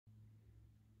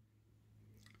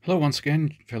Hello once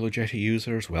again, fellow Jeti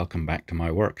users, welcome back to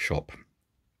my workshop.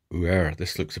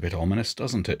 This looks a bit ominous,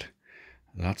 doesn't it?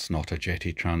 That's not a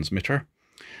Jeti transmitter.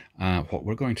 What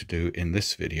we're going to do in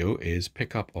this video is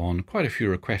pick up on quite a few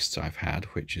requests I've had,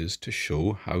 which is to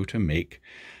show how to make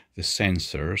the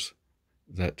sensors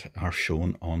that are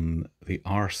shown on the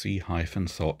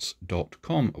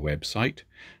rc-thoughts.com website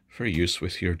for use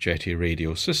with your Jeti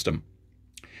radio system.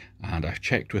 And I've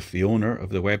checked with the owner of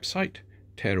the website,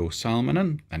 Tero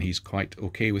Salminen, and he's quite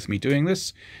okay with me doing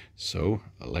this, so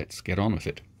let's get on with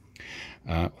it.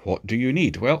 What do you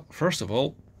need? Well, first of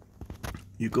all,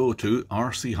 you go to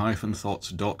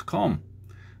rc-thoughts.com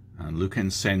and look in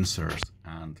sensors,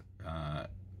 and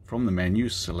from the menu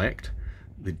select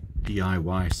the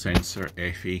DIY sensor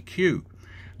FAQ,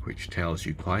 which tells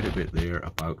you quite a bit there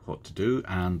about what to do,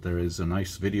 and there is a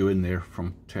nice video in there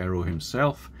from Tero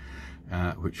himself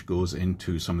which goes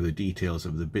into some of the details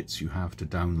of the bits you have to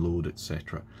download,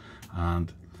 etc.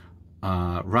 And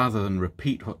rather than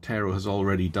repeat what Tero has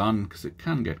already done, because it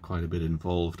can get quite a bit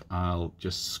involved, I'll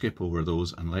just skip over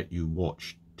those and let you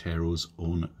watch Tero's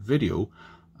own video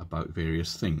about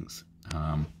various things.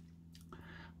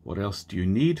 What else do you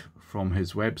need from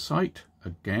his website?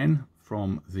 Again,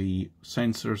 from the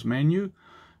sensors menu,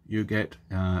 you get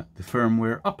the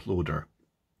firmware uploader,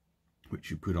 which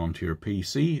you put onto your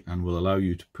PC and will allow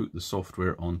you to put the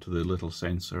software onto the little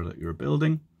sensor that you're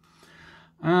building.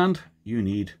 And you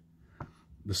need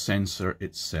the sensor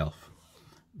itself.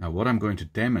 Now what I'm going to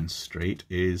demonstrate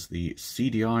is the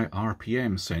CDI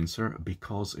RPM sensor,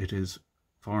 because it is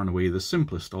far and away the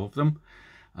simplest of them.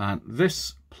 And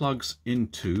this plugs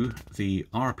into the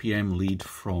RPM lead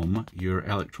from your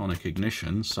electronic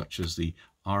ignition, such as the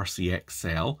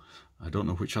RCXL. I don't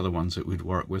know which other ones it would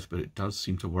work with, but it does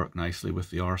seem to work nicely with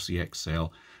the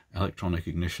RCXL electronic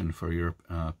ignition for your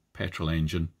petrol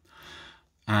engine.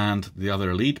 And the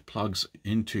other lead plugs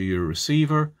into your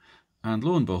receiver, and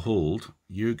lo and behold,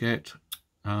 you get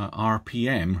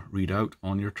RPM readout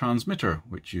on your transmitter,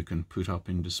 which you can put up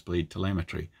in displayed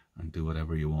telemetry and do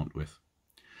whatever you want with.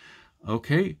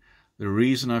 Okay, the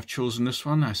reason I've chosen this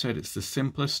one, I said it's the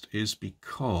simplest, is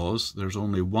because there's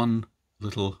only one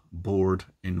little board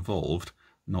involved,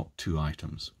 not two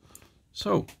items.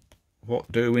 So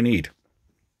what do we need?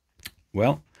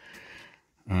 Well,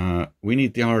 we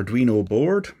need the Arduino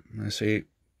board. I say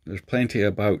there's plenty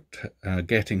about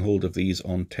getting hold of these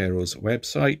on Tero's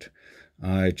website.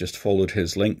 I just followed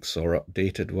his links or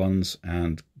updated ones,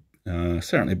 and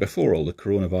certainly before all the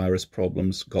coronavirus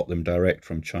problems, got them direct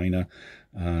from China,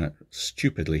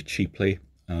 stupidly cheaply.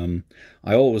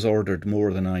 I always ordered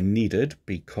more than I needed,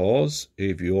 because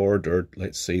if you ordered,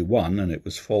 let's say, one and it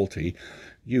was faulty,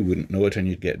 you wouldn't know it and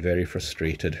you'd get very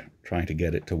frustrated trying to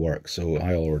get it to work. So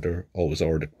I always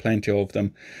ordered plenty of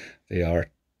them. They are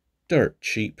dirt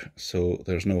cheap, so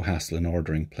there's no hassle in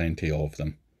ordering plenty of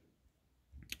them.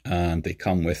 And they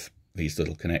come with these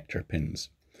little connector pins.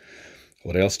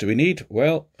 What else do we need?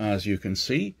 Well, as you can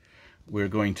see, we're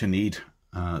going to need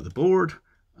the board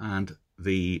and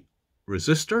the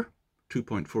resistor,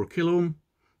 2.4 kilo ohm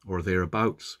or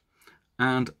thereabouts,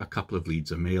 and a couple of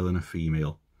leads, a male and a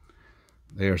female.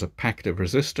 There's a packet of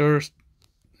resistors.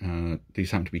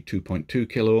 These happen to be 2.2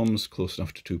 kilo ohms, close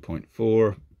enough to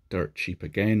 2.4, dirt cheap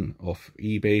again off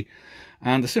eBay.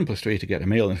 And the simplest way to get a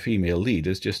male and female lead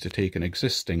is just to take an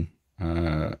existing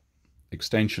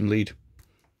extension lead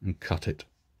and cut it.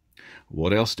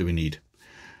 What else do we need?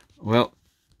 Well,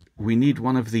 we need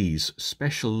one of these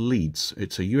special leads.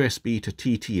 It's a USB to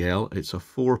TTL. It's a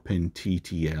 4-pin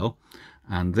TTL,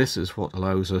 and this is what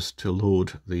allows us to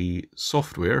load the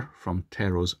software from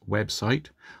Tero's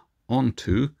website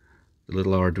onto the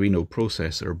little Arduino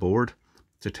processor board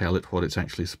to tell it what it's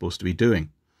actually supposed to be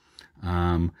doing.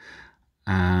 And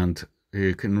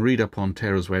you can read up on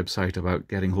Tero's website about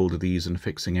getting hold of these and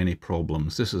fixing any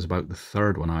problems. This is about the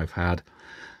third one I've had.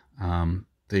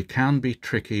 They can be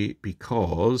tricky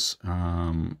because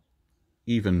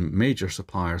even major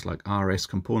suppliers like RS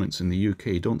Components in the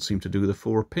UK don't seem to do the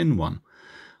 4-pin one.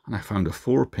 And I found a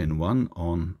 4-pin one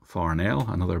on Farnell,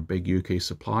 another big UK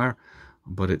supplier,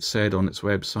 but it said on its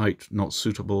website not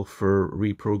suitable for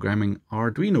reprogramming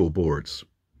Arduino boards,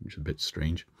 which is a bit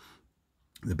strange.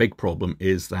 The big problem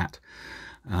is that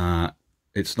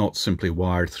it's not simply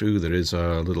wired through. There is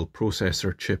a little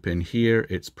processor chip in here.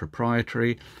 It's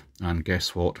proprietary, and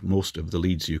guess what? Most of the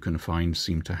leads you can find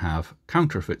seem to have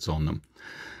counterfeits on them.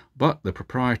 But the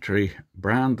proprietary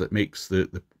brand that makes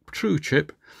the true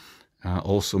chip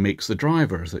also makes the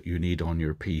drivers that you need on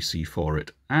your PC for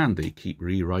it, and they keep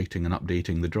rewriting and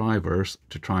updating the drivers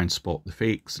to try and spot the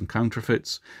fakes and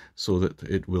counterfeits so that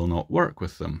it will not work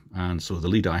with them. And so the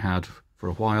lead I had for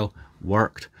a while,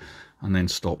 worked, and then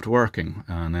stopped working.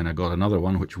 And then I got another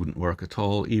one which wouldn't work at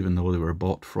all, even though they were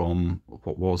bought from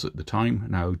what was at the time,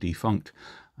 now defunct,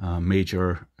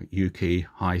 major UK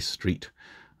high street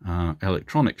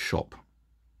electronics shop.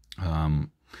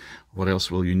 What else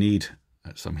will you need?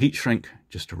 Some heat shrink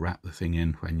just to wrap the thing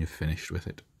in when you've finished with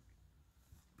it.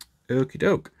 Okie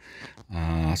doke.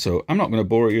 So I'm not going to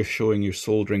bore you showing you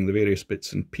soldering the various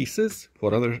bits and pieces.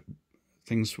 What other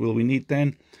things will we need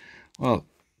then? Well,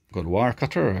 I've got a wire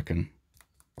cutter. I can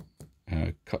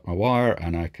cut my wire,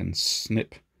 and I can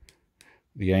snip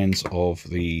the ends of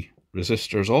the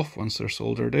resistors off once they're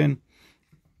soldered in.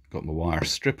 Got my wire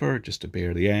stripper just to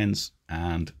bare the ends,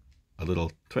 and a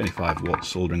little 25-watt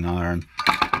soldering iron.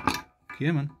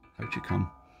 Come on, out you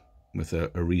come, with a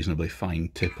reasonably fine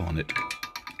tip on it,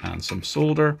 and some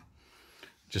solder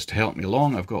just to help me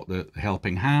along. I've got the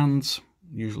helping hands,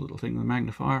 usual little thing with a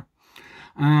magnifier.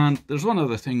 And there's one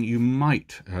other thing you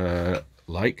might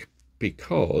like,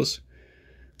 because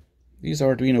these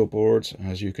Arduino boards,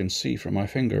 as you can see from my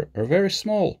finger, are very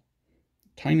small.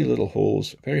 Tiny little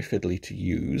holes, very fiddly to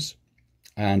use.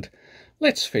 And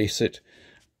let's face it,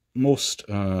 most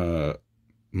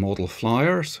model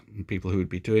flyers, people who would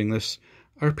be doing this,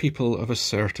 are people of a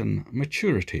certain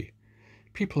maturity.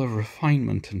 People of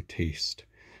refinement and taste.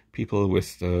 People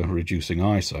with reducing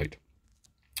eyesight.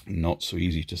 Not so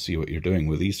easy to see what you're doing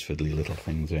with these fiddly little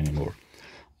things anymore.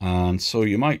 And so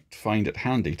you might find it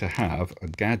handy to have a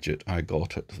gadget I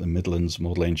got at the Midlands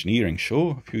Model Engineering Show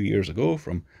a few years ago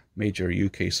from major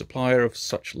UK supplier of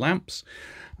such lamps.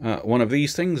 One of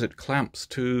these things, it clamps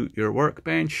to your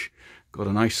workbench, got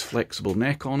a nice flexible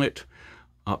neck on it.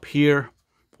 Up here,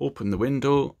 open the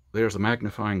window, there's a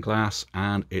magnifying glass,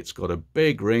 and it's got a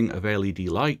big ring of LED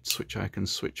lights which I can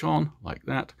switch on like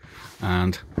that,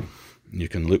 and you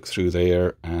can look through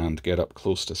there and get up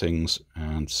close to things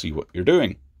and see what you're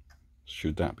doing,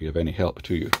 should that be of any help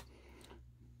to you.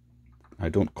 I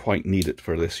don't quite need it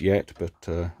for this yet,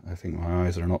 but I think my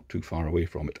eyes are not too far away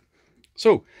from it.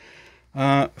 So,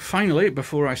 finally,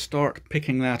 before I start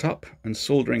picking that up and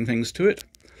soldering things to it,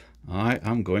 I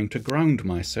am going to ground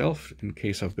myself in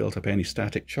case I've built up any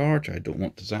static charge. I don't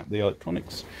want to zap the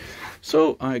electronics.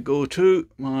 So I go to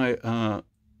my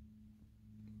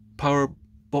power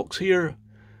box here,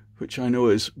 which I know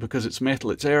is, because it's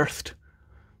metal, it's earthed.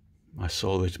 I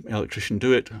saw the electrician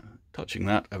do it. Touching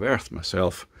that, I've earthed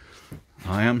myself.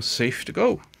 I am safe to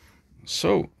go.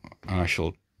 So I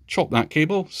shall chop that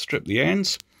cable, strip the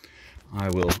ends. I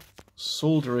will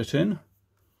solder it in.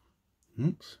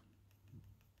 Oops.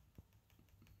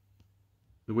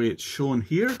 The way it's shown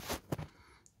here.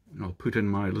 I'll put in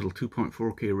my little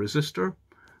 2.4K resistor,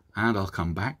 and I'll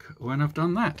come back when I've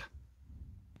done that.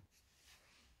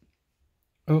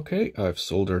 Okay, I've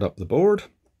soldered up the board,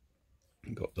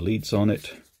 got the leads on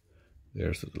it.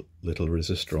 There's the little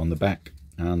resistor on the back,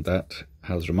 and that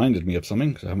has reminded me of something,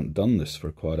 because I haven't done this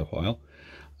for quite a while.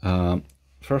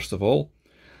 First of all,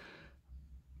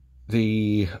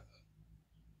 the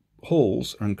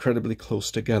holes are incredibly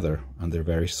close together, and they're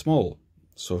very small.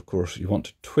 So of course you want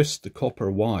to twist the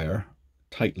copper wire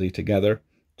tightly together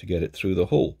to get it through the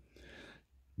hole.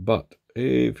 But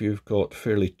if you've got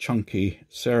fairly chunky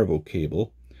servo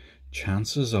cable,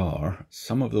 chances are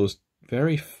some of those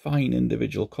very fine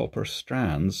individual copper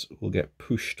strands will get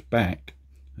pushed back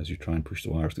as you try and push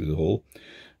the wire through the hole.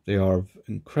 They are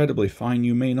incredibly fine.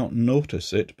 You may not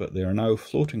notice it, but they are now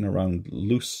floating around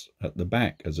loose at the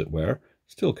back, as it were,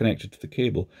 still connected to the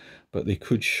cable, but they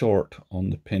could short on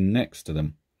the pin next to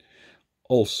them.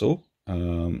 Also,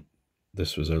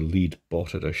 this was a lead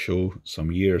bought at a show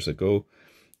some years ago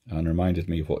and reminded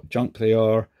me of what junk they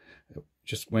are. It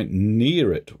just went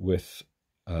near it with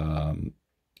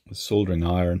soldering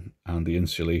iron, and the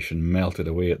insulation melted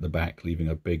away at the back, leaving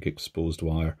a big exposed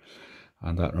wire.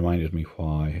 And that reminded me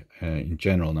why, in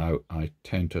general now, I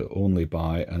tend to only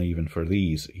buy, and even for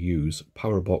these, use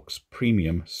Powerbox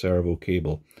Premium servo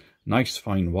cable. Nice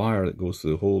fine wire that goes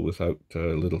through the hole without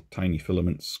little tiny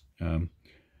filaments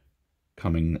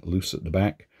coming loose at the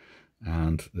back.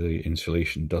 And the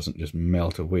insulation doesn't just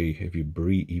melt away if you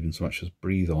breathe, even so much as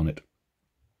breathe on it.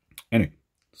 Anyway,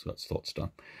 so that's thoughts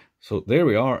done. So there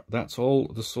we are. That's all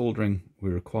the soldering we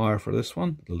require for this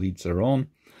one. The leads are on.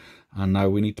 And now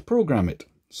we need to program it.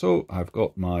 So I've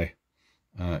got my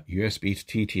USB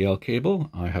to TTL cable.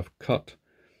 I have cut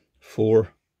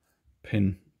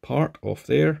 4-pin part off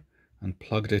there and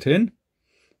plugged it in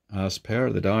as per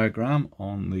the diagram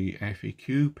on the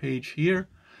FAQ page here.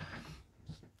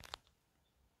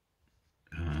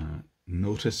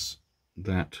 Notice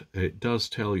that it does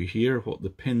tell you here what the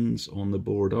pins on the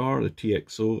board are, the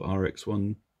TXO,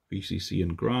 RX1, VCC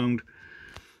and ground,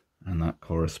 and that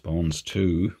corresponds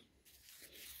to,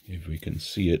 if we can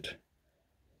see it,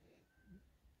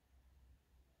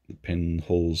 the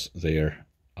pinholes there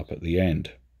up at the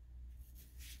end.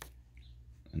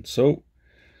 And so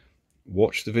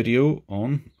watch the video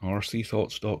on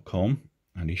rcthoughts.com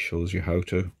and he shows you how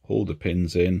to hold the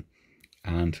pins in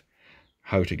and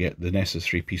how to get the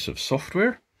necessary piece of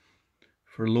software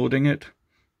for loading it,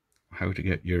 how to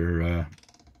get your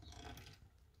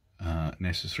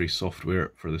necessary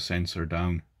software for the sensor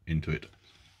down into it.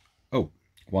 Oh,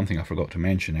 one thing I forgot to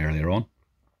mention earlier on.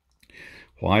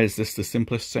 Why is this the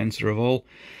simplest sensor of all?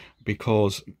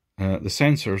 Because the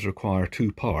sensors require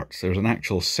two parts. There's an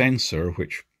actual sensor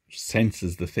which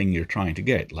senses the thing you're trying to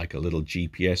get, like a little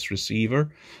GPS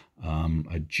receiver,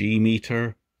 a G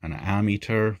meter, an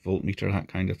ammeter, voltmeter, that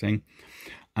kind of thing,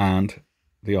 and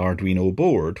the Arduino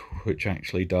board, which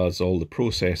actually does all the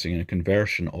processing and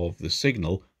conversion of the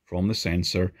signal from the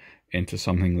sensor into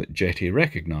something that Jeti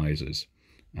recognizes.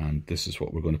 And this is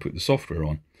what we're going to put the software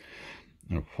on.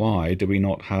 Now, why do we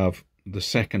not have the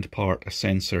second part, a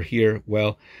sensor, here?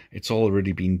 Well, it's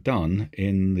already been done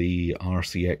in the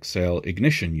RCXL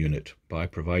ignition unit by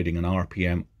providing an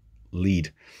RPM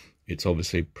lead. It's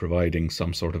obviously providing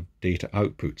some sort of data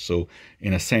output. So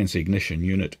in a sense, ignition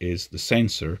unit is the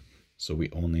sensor. So we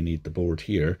only need the board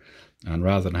here. And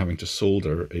rather than having to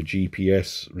solder a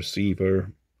GPS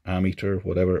receiver, ammeter,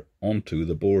 whatever, onto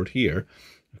the board here,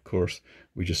 of course,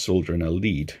 we just solder in a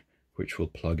lead, which will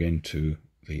plug into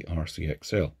the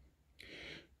RCXL.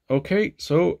 Okay,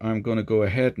 so I'm going to go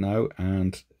ahead now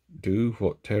and do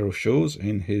what Tero shows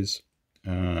in his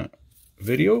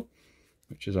video,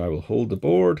 which is I will hold the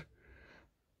board,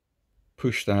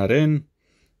 push that in,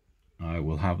 I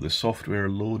will have the software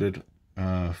loaded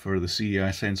for the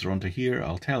CDI sensor onto here.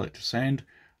 I'll tell it to send,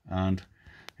 and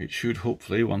it should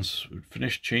hopefully, once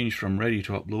finished, change from ready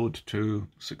to upload to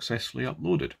successfully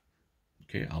uploaded.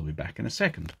 Okay, I'll be back in a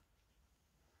second.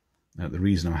 Now, the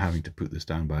reason I'm having to put this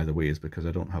down, by the way, is because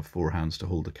I don't have four hands to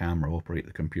hold the camera, operate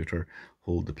the computer,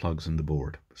 hold the plugs and the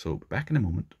board. So back in a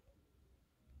moment.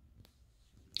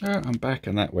 I'm back,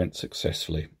 and that went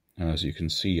successfully. As you can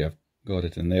see, I've got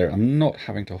it in there. I'm not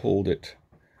having to hold it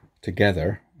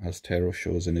together as Tero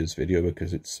shows in his video,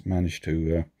 because it's managed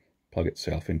to plug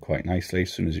itself in quite nicely.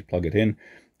 As soon as you plug it in,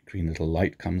 the green little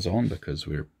light comes on because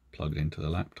we're plugged into the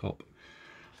laptop.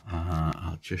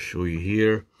 I'll just show you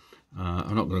here.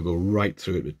 I'm not going to go right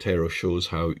through it, but Tero shows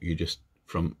how you just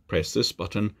press this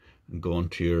button and go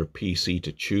onto your PC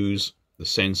to choose the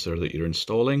sensor that you're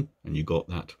installing, and you got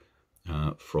that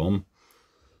from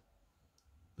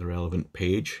the relevant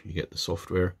page. You get the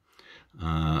software.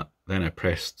 Then I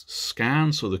pressed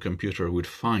scan, so the computer would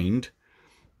find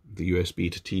the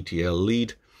USB to TTL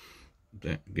lead.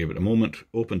 Gave it a moment,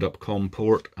 opened up COM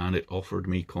port, and it offered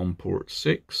me COM port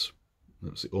 6.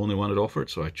 That's the only one it offered,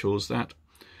 so I chose that.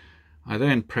 I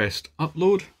then pressed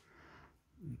upload,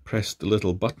 pressed the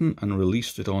little button and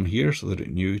released it on here so that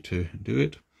it knew to do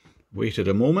it. Waited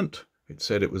a moment, it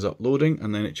said it was uploading,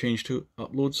 and then it changed to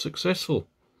upload successful.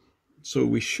 So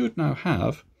we should now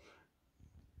have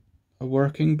a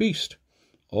working beast.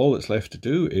 All that's left to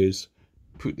do is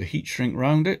put the heat shrink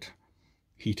round it,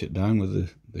 heat it down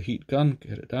with the heat gun,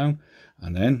 get it down,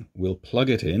 and then we'll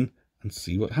plug it in and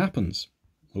see what happens.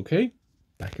 Okay,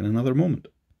 back in another moment.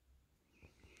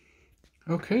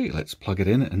 Okay, let's plug it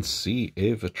in and see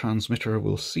if a transmitter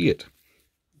will see it.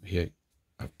 Here,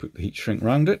 I've put the heat shrink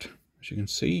round it, as you can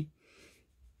see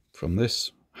from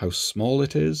this, how small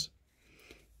it is.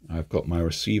 I've got my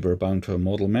receiver bound to a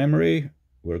model memory.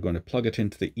 We're going to plug it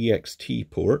into the EXT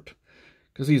port,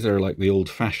 because these are like the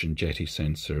old-fashioned Jeti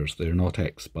sensors. They're not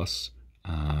X-Bus,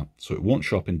 so it won't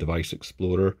show up in Device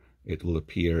Explorer. It will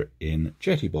appear in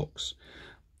Jeti Box.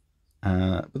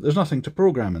 But there's nothing to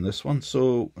program in this one,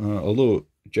 so although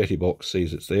Jeti Box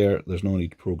says it's there, there's no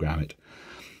need to program it.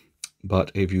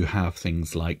 But if you have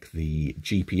things like the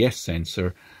GPS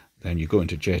sensor, then you go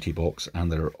into Jeti Box,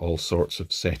 and there are all sorts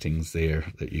of settings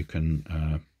there that you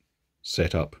can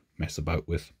set up, mess about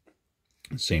with.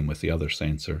 Same with the other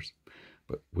sensors,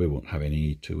 but we won't have any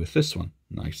need to with this one.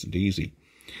 Nice and easy.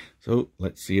 So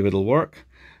let's see if it'll work.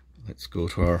 Let's go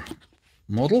to our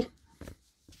model.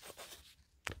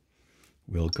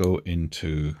 We'll go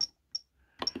into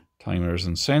timers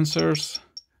and sensors.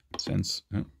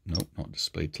 No, not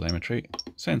display telemetry.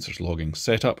 Sensors logging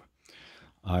setup.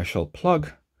 I shall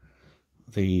plug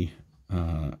the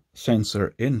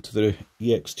sensor into the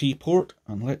EXT port,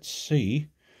 and let's see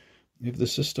if the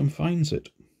system finds it.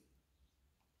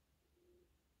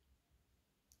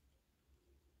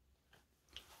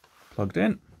 Plugged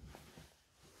in.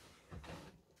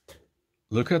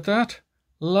 look at that.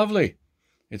 Lovely.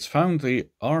 It's found the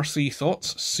RC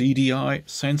Thoughts CDI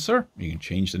sensor. You can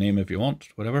change the name if you want,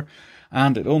 whatever.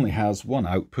 And it only has one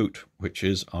output, which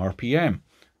is RPM.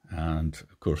 And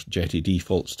of course, Jeti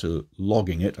defaults to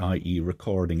logging it, i.e.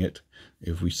 recording it,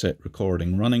 if we set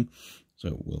recording running.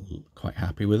 So we're quite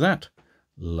happy with that.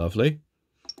 Lovely.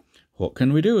 What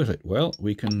can we do with it? Well,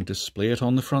 we can display it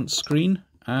on the front screen,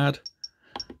 add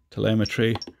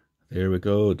telemetry. There we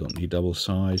go. Don't need double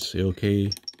size. Say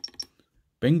OK.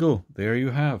 Bingo. There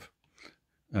you have.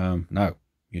 Now,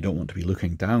 you don't want to be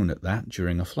looking down at that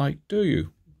during a flight, do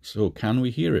you? So can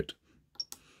we hear it?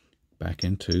 Back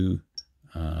into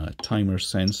timer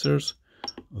sensors,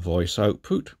 voice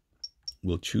output.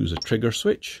 We'll choose a trigger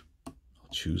switch.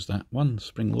 I'll choose that one,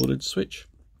 spring-loaded switch.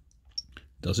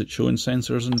 Does it show in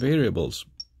sensors and variables?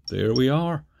 There we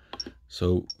are.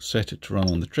 So set it to run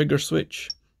on the trigger switch.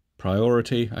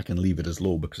 Priority, I can leave it as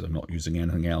low because I'm not using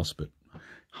anything else, but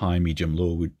high, medium,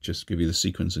 low would just give you the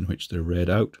sequence in which they're read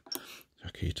out.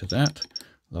 Okay to that.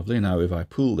 Lovely. Now if I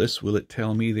pull this, will it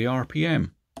tell me the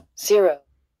RPM? 0.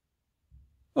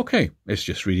 Okay, it's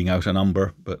just reading out a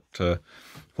number, but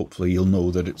hopefully you'll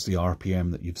know that it's the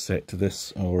RPM that you've set to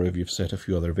this, or if you've set a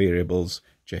few other variables,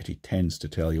 Jeti tends to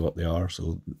tell you what they are,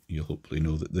 so you'll hopefully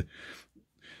know that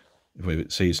if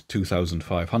it says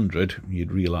 2500,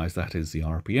 you'd realise that is the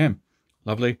RPM.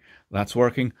 Lovely, that's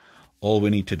working. All we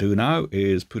need to do now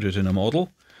is put it in a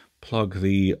model, plug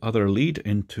the other lead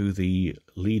into the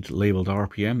lead labelled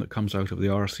RPM that comes out of the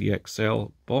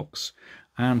RCXL box,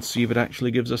 and see if it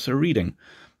actually gives us a reading.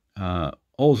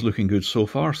 All's looking good so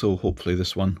far, so hopefully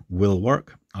this one will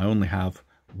work. I only have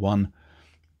one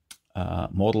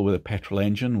model with a petrol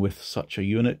engine with such a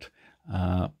unit,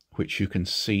 which you can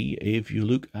see if you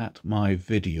look at my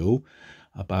video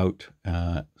about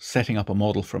setting up a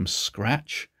model from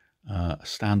scratch, a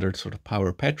standard sort of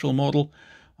power petrol model.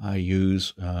 I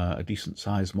use a decent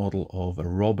sized model of a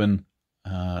Robin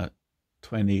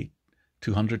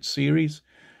 2200 series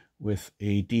with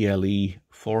a DLE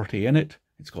 40 in it.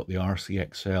 It's got the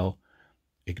RCXL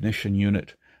ignition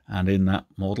unit, and in that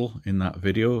model, in that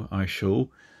video, I show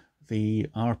the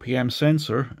RPM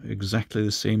sensor exactly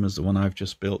the same as the one I've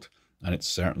just built, and it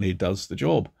certainly does the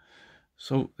job.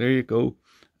 So there you go.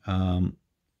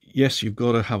 Yes, you've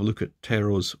got to have a look at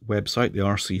Tero's website, the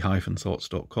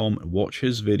rc-thoughts.com, and watch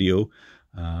his video.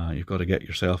 You've got to get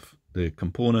yourself the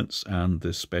components and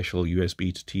the special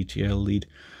USB to TTL lead.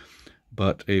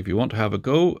 But if you want to have a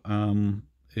go,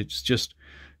 it's just,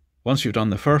 once you've done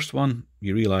the first one,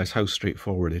 you realise how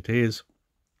straightforward it is.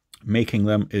 Making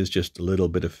them is just a little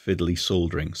bit of fiddly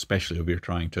soldering, especially if you're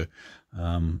trying to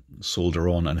solder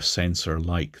on a sensor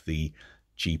like the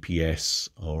GPS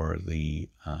or the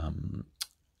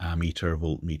ammeter,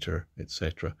 voltmeter,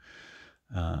 etc.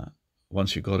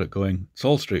 Once you've got it going, it's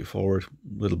all straightforward, a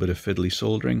little bit of fiddly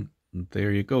soldering, and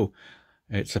there you go.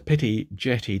 It's a pity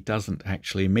Jeti doesn't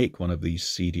actually make one of these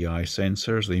CDI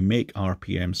sensors. They make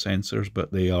RPM sensors,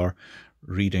 but they are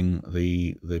reading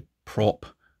the prop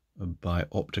by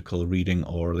optical reading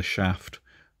or the shaft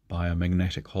by a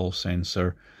magnetic Hall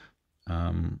sensor.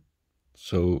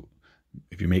 So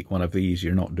if you make one of these,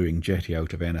 you're not doing Jeti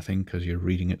out of anything because you're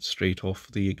reading it straight off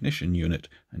the ignition unit,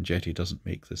 and Jeti doesn't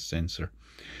make this sensor.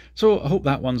 So I hope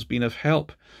that one's been of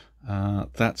help.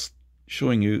 That's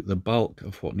showing you the bulk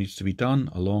of what needs to be done,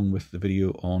 along with the video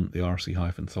on the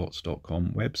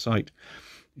rc-thoughts.com website.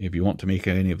 If you want to make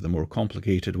any of the more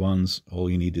complicated ones, all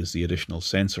you need is the additional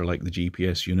sensor like the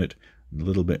GPS unit, and a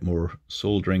little bit more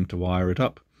soldering to wire it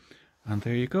up. And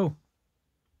there you go.